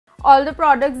All the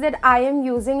products that I am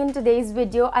using in today's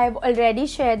video, I have already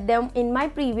shared them in my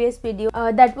previous video.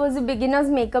 That was a beginner's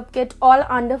makeup kit, all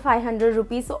under 500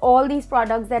 rupees. So all these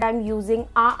products that I'm using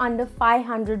are under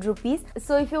 500 rupees.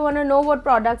 So if you want to know what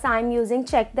products I'm using,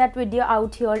 check that video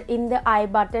out here in the I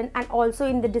button and also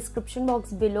in the description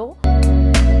box below.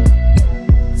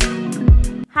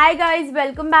 Hi guys,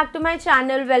 welcome back to my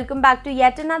channel. Welcome back to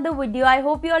yet another video. I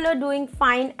hope you all are doing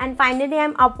fine, and finally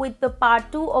I'm up with the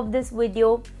part 2 of this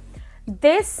video.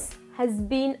 This has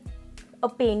been a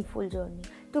painful journey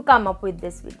to come up with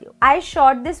this video. I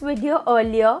shot this video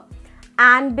earlier,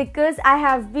 and because I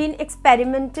have been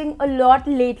experimenting a lot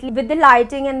lately with the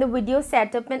lighting and the video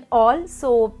setup and all,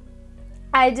 so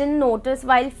I didn't notice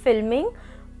while filming.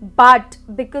 But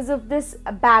because of this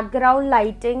background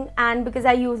lighting and because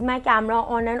I use my camera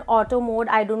on an auto mode,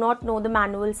 I do not know the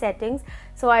manual settings,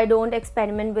 so I don't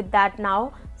experiment with that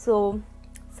now. So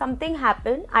something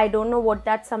happened, I don't know what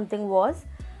that something was,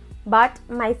 but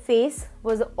my face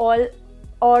was all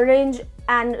orange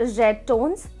and red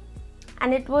tones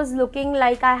and it was looking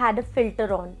like I had a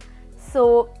filter on.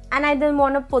 So, and I didn't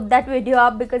want to put that video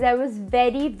up because I was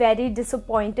very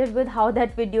disappointed with how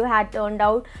that video had turned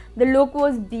out. The look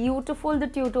was beautiful, the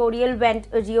tutorial went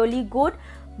really good,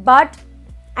 but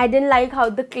I didn't like how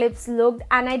the clips looked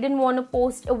and I didn't want to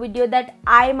post a video that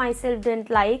I myself didn't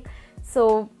like.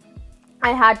 So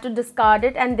I had to discard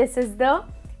it, and this is the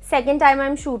second time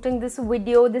I'm shooting this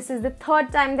video. This is the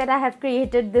third time that I have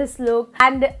created this look,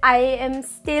 and I am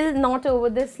still not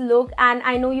over this look, and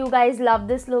I know you guys love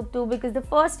this look too, because the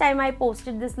first time I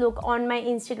posted this look on my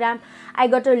Instagram, I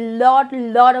got a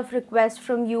lot of requests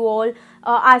from you all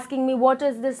asking me what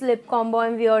is this lip combo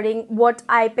I'm wearing, what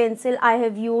eye pencil I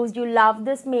have used, you love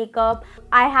this makeup.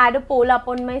 I had a poll up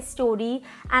on my story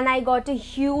and I got a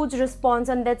huge response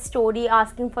on that story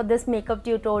asking for this makeup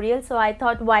tutorial, so I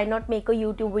thought why not make a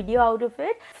YouTube video out of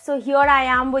it. So here I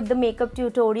am with the makeup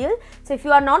tutorial. So if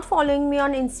you are not following me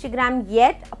on Instagram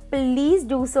yet, please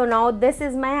do so now. This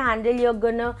is my handle. You're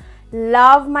gonna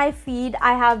love my feed.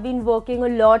 I have been working a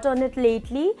lot on it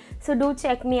lately, so do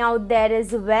check me out there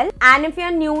as well. And if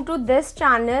you're new to this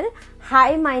channel,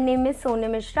 hi, my name is Soni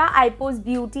Mishra. I post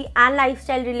beauty and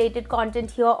lifestyle related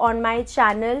content here on my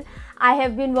channel. I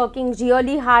have been working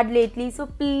really hard lately, so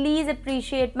please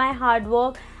appreciate my hard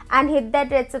work and hit that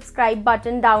red subscribe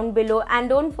button down below, and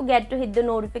don't forget to hit the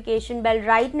notification bell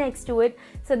right next to it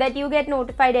so that you get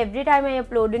notified every time I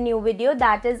upload a new video.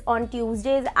 That is on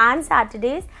Tuesdays and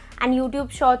Saturdays, and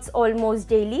YouTube shorts almost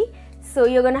daily. So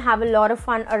you're gonna have a lot of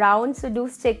fun around, so do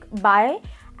stick by.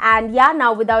 And yeah,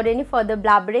 now without any further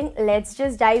blabbering, let's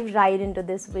just dive right into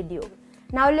this video.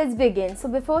 Now let's begin. So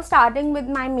before starting with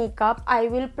my makeup, I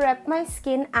will prep my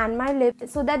skin and my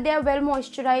lips so that they are well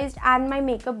moisturized and my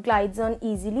makeup glides on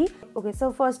easily. Okay,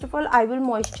 so first of all, I will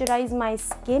moisturize my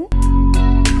skin.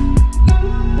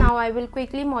 Now I will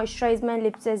quickly moisturize my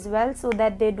lips as well so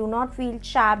that they do not feel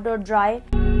chapped or dry.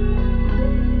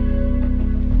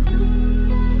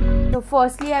 So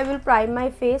firstly, I will prime my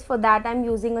face. For that, I'm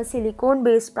using a silicone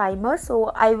based primer.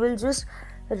 So I will just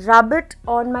rub it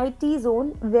on my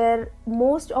T-zone where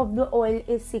most of the oil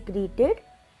is secreted,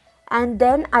 and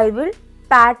then I will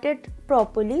pat it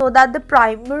properly so that the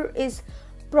primer is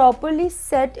properly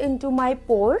set into my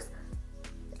pores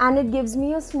and it gives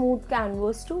me a smooth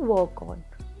canvas to work on.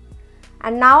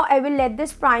 And now I will let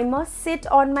this primer sit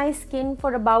on my skin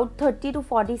for about 30 to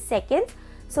 40 seconds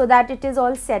so that it is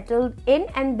all settled in,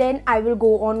 and then I will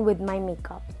go on with my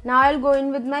makeup. Now I'll go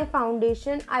in with my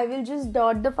foundation. I will just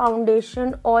dot the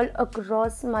foundation all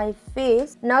across my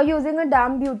face. Now using a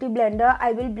damp beauty blender,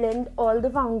 I will blend all the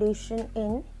foundation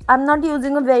in. I'm not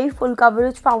using a very full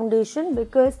coverage foundation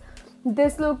because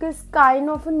this look is kind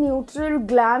of a neutral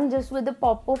glam just with a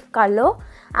pop of color,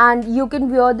 and you can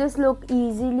wear this look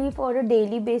easily for a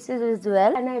daily basis as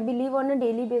well. And I believe on a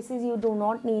daily basis you do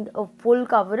not need a full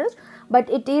coverage, but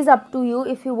it is up to you.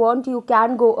 If you want, you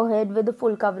can go ahead with the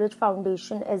full coverage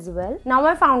foundation as well. Now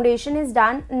my foundation is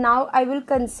done. Now I will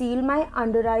conceal my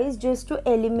under eyes just to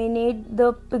eliminate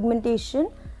the pigmentation,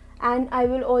 and I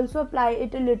will also apply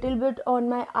it a little bit on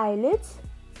my eyelids.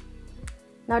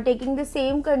 Now taking the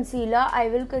same concealer, I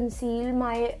will conceal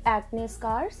my acne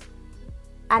scars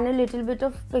and a little bit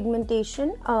of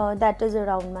pigmentation that is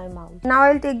around my mouth. Now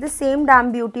I'll take the same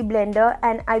damp beauty blender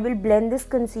and I will blend this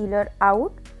concealer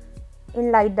out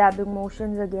in light dabbing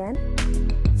motions again.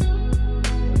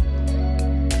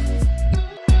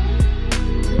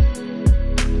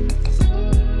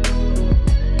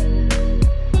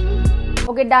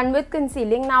 Okay, done with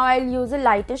concealing. Now I'll use a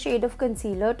lighter shade of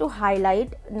concealer to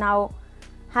highlight. Now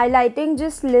Highlighting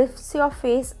just lifts your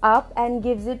face up and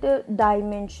gives it a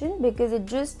dimension because it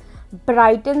just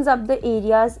brightens up the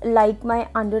areas like my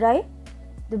under eye,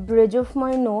 the bridge of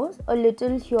my nose, a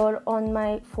little here on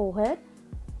my forehead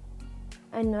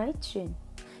and my chin.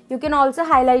 You can also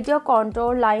highlight your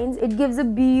contour lines. It gives a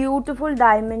beautiful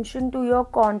dimension to your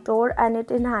contour and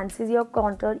it enhances your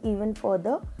contour even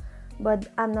further. But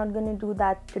I'm not going to do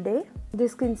that today.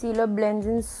 This concealer blends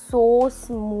in so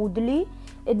smoothly.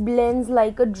 It blends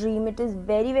like a dream. It is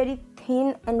very, very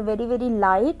thin and very, very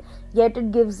light. Yet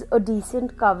it gives a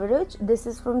decent coverage. This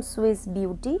is from Swiss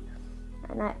Beauty.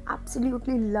 And I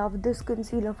absolutely love this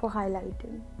concealer for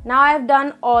highlighting. Now I have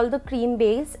done all the cream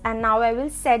base and now I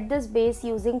will set this base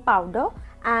using powder.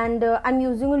 And I'm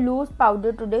using a loose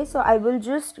powder today, so I will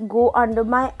just go under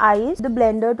my eyes, the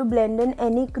blender, to blend in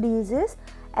any creases,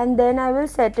 and then I will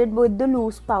set it with the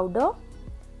loose powder.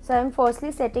 So I'm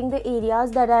firstly setting the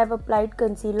areas that I have applied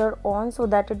concealer on so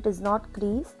that it does not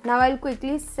crease. Now I'll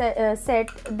quickly set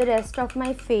the rest of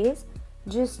my face.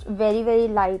 Just very, very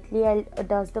lightly I'll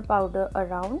dust the powder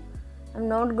around. I'm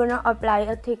not gonna apply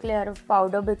a thick layer of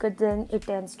powder because then it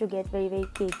tends to get very, very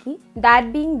cakey.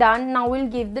 That being done, now we'll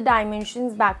give the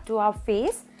dimensions back to our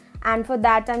face, and for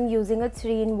that I'm using a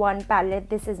 3-in-1 palette.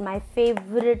 This is my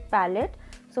favorite palette.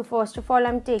 So first of all,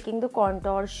 I'm taking the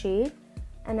contour shade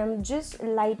and I'm just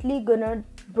lightly gonna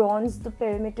bronze the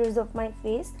perimeters of my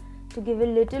face to give a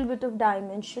little bit of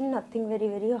dimension, nothing very,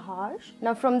 very harsh.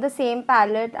 Now from the same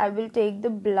palette, I will take the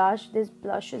blush. This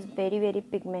blush is very, very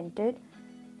pigmented.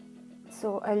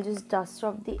 So I'll just dust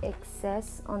off the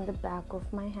excess on the back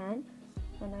of my hand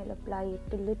and I'll apply it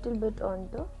a little bit on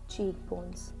the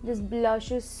cheekbones. This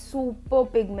blush is super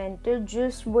pigmented.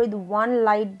 Just with one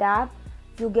light dab,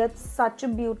 you get such a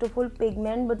beautiful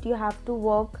pigment, but you have to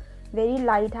work very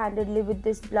light-handedly with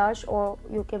this blush or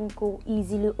you can go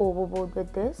easily overboard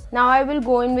with this. Now I will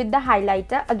go in with the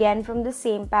highlighter again from the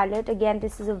same palette. Again,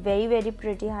 this is a very, very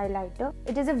pretty highlighter.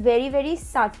 It is a very, very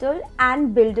subtle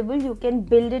and buildable. You can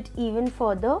build it even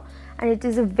further, and it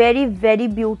is a very, very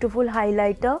beautiful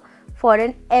highlighter for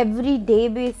an everyday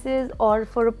basis or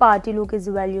for a party look as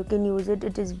well. You can use it.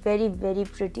 It is very, very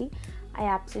pretty. I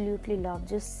absolutely love.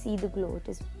 Just see the glow. It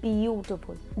is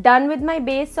beautiful. Done with my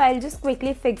base, so I'll just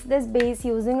quickly fix this base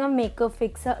using a makeup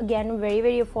fixer. Again, a very,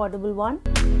 very affordable one.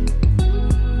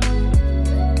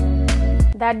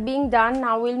 That being done,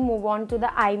 now we'll move on to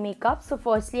the eye makeup. So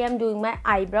firstly, I'm doing my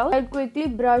eyebrows. I'll quickly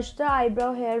brush the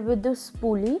eyebrow hair with the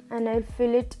spoolie and I'll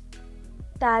fill it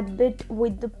tad bit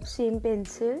with the same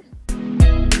pencil.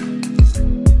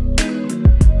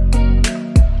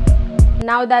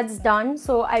 Now that's done,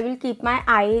 so I will keep my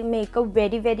eye makeup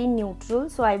very, very neutral.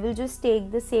 So I will just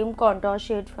take the same contour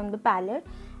shade from the palette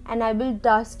and I will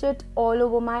dust it all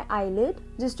over my eyelid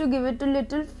just to give it a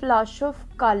little flush of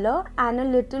color and a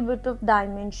little bit of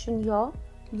dimension here.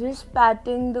 Just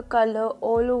patting the color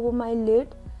all over my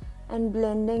lid and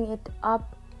blending it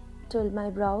up till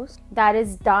my brows. That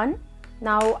is done.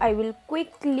 Now I will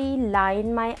quickly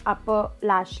line my upper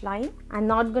lash line. I'm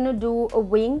not gonna do a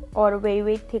wing or a very,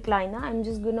 very thick liner. I'm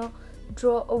just gonna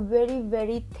draw a very,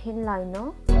 very thin liner.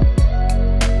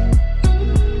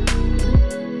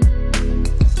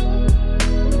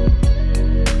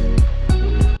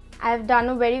 I've done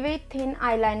a very, very thin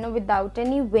eyeliner without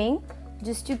any wing,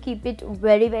 just to keep it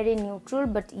very, very neutral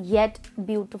but yet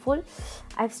beautiful.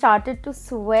 I've started to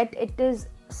sweat. It is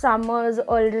summers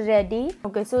already.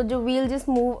 Okay, so we'll just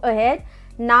move ahead.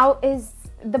 Now is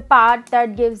the part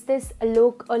that gives this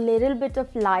look a little bit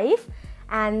of life,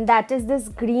 and that is this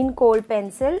green kohl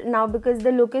pencil. Now because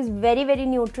the look is very, very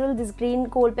neutral, this green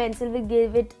kohl pencil will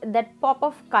give it that pop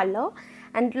of color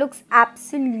and it looks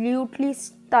absolutely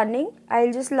stunning.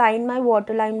 I'll just line my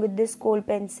waterline with this kohl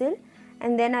pencil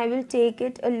and then I will take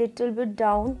it a little bit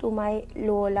down to my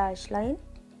lower lash line,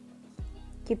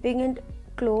 keeping it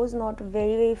close, not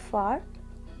very, very far,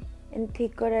 and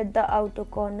thicker at the outer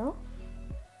corner.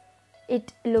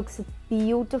 It looks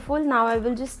beautiful. Now I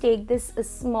will just take this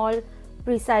small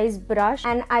precise brush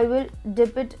and I will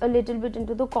dip it a little bit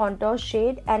into the contour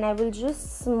shade and I will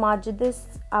just smudge this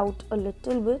out a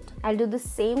little bit. I'll do the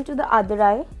same to the other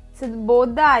eye. So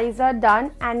both the eyes are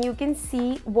done and you can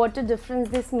see what a difference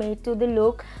this made to the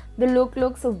look. The look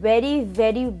looks very,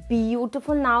 very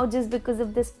beautiful now just because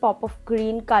of this pop of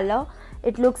green color.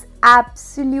 It looks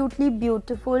absolutely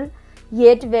beautiful,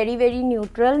 yet very, very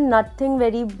neutral, nothing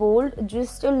very bold,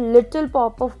 just a little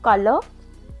pop of color,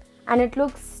 and it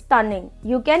looks stunning.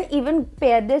 You can even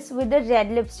pair this with a red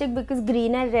lipstick because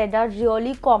green and red are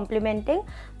really complementing,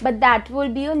 but that will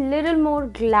be a little more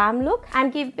glam look.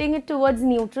 I'm keeping it towards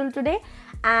neutral today,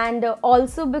 and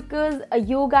also because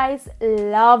you guys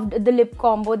loved the lip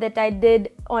combo that I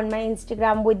did on my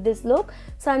Instagram with this look.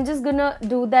 So I'm just gonna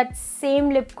do that same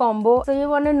lip combo. So you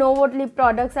want to know what lip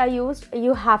products I used,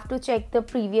 you have to check the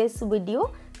previous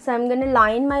video. So I'm gonna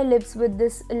line my lips with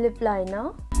this lip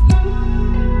liner.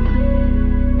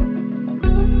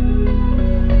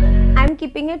 I'm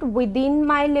keeping it within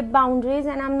my lip boundaries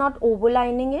and I'm not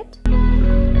overlining it.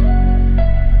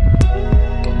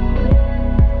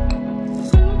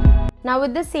 Now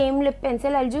with the same lip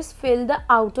pencil, I'll just fill the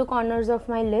outer corners of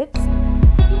my lips.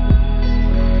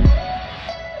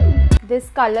 This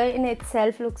color in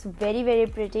itself looks very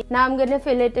pretty. Now I'm gonna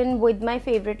fill it in with my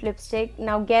favorite lipstick.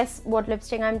 Now guess what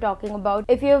lipstick I'm talking about.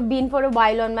 If you have been for a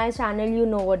while on my channel, you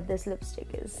know what this lipstick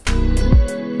is.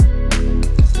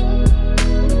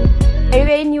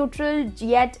 Very neutral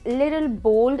yet little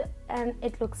bold, and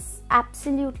it looks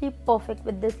absolutely perfect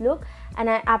with this look, and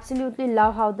I absolutely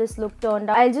love how this look turned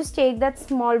out. I'll just take that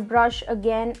small brush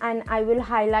again and I will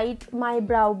highlight my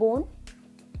brow bone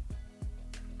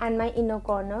and my inner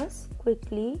corners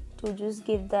quickly to just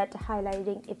give that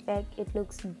highlighting effect. It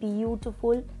looks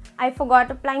beautiful. I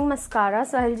forgot applying mascara,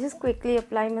 so I'll just quickly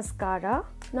apply mascara.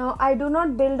 Now I do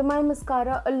not build my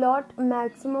mascara a lot,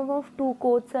 maximum of 2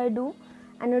 coats I do,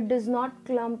 and it does not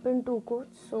clump in 2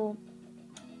 coats, so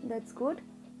that's good.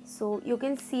 So you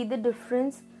can see the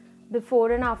difference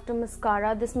before and after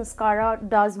mascara. This mascara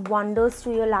does wonders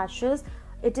to your lashes.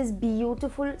 It is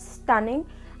beautiful, stunning,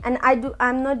 and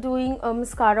I'm not doing a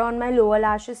mascara on my lower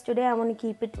lashes today. I want to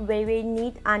keep it very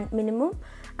neat and minimum,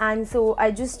 and so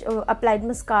I just applied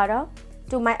mascara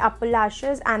to my upper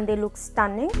lashes and they look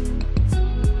stunning.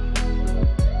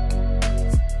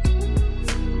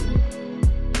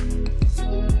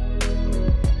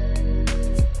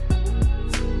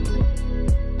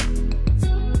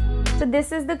 So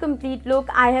this is the complete look.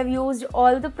 I have used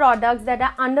all the products that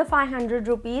are under 500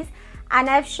 rupees, and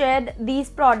I've shared these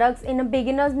products in a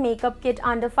beginner's makeup kit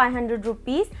under 500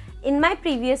 rupees in my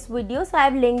previous video. So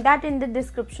I've linked that in the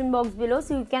description box below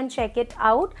so you can check it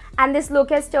out. And this look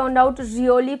has turned out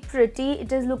really pretty.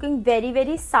 It is looking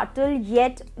very subtle,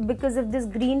 yet because of this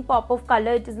green pop of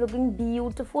color, it is looking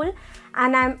beautiful,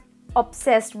 and I'm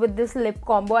obsessed with this lip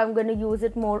combo. I'm going to use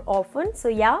it more often. So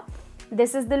yeah,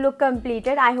 this is the look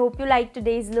completed. I hope you liked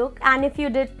today's look, and if you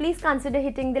did, please consider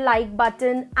hitting the like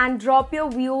button and drop your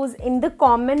views in the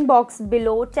comment box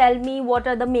below. Tell me what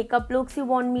are the makeup looks you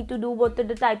want me to do, what are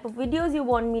the type of videos you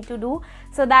want me to do,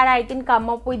 so that I can come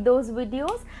up with those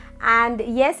videos. And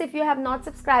yes, if you have not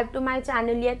subscribed to my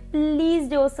channel yet, please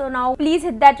do so now. Please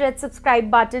hit that red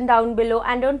subscribe button down below,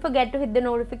 and don't forget to hit the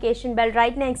notification bell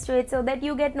right next to it so that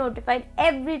you get notified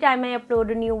every time I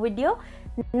upload a new video.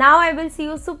 Now I will see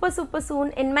you super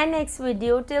soon in my next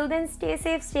video. Till then, stay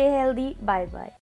safe, stay healthy. Bye bye.